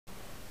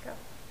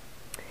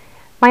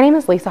My name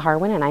is Lise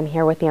Harwin, and I'm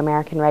here with the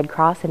American Red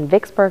Cross in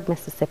Vicksburg,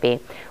 Mississippi.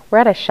 We're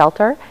at a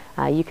shelter.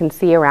 You can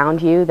see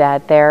around you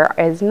that there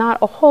is not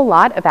a whole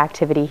lot of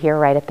activity here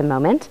right at the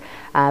moment,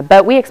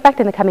 but we expect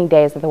in the coming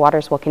days that the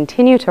waters will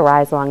continue to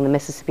rise along the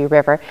Mississippi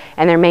River,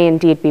 and there may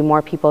indeed be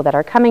more people that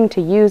are coming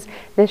to use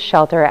this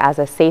shelter as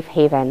a safe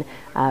haven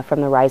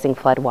from the rising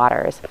flood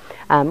waters.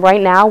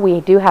 Right now we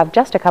do have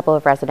just a couple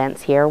of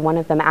residents here. One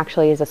of them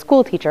actually is a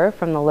school teacher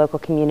from the local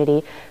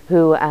community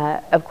who,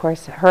 of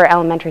course, her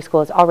elementary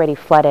school is already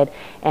flooded,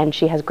 and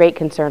she has great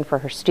concern for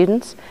her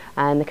students.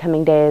 In the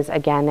coming days,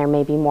 again, there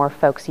may be more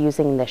folks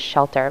using this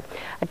shelter.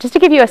 Just to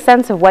give you a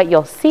sense of what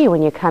you'll see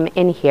when you come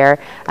in here,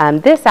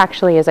 this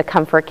actually is a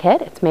comfort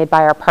kit. It's made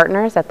by our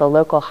partners at the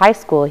local high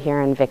school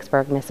here in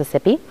Vicksburg,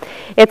 Mississippi.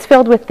 It's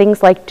filled with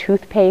things like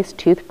toothpaste,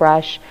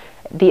 toothbrush,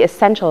 the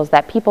essentials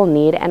that people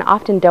need and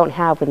often don't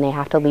have when they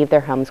have to leave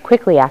their homes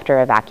quickly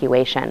after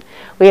evacuation.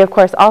 We of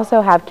course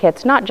also have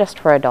kits not just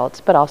for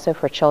adults but also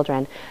for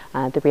children.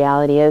 The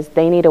reality is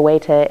they need a way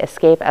to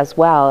escape as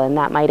well, and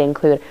that might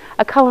include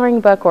a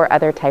coloring book or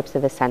other types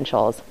of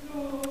essentials.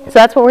 So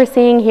that's what we're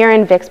seeing here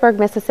in Vicksburg,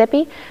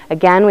 Mississippi.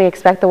 Again, we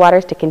expect the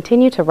waters to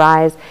continue to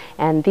rise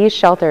and these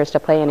shelters to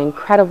play an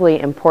incredibly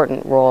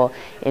important role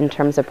in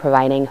terms of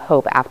providing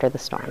hope after the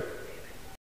storm.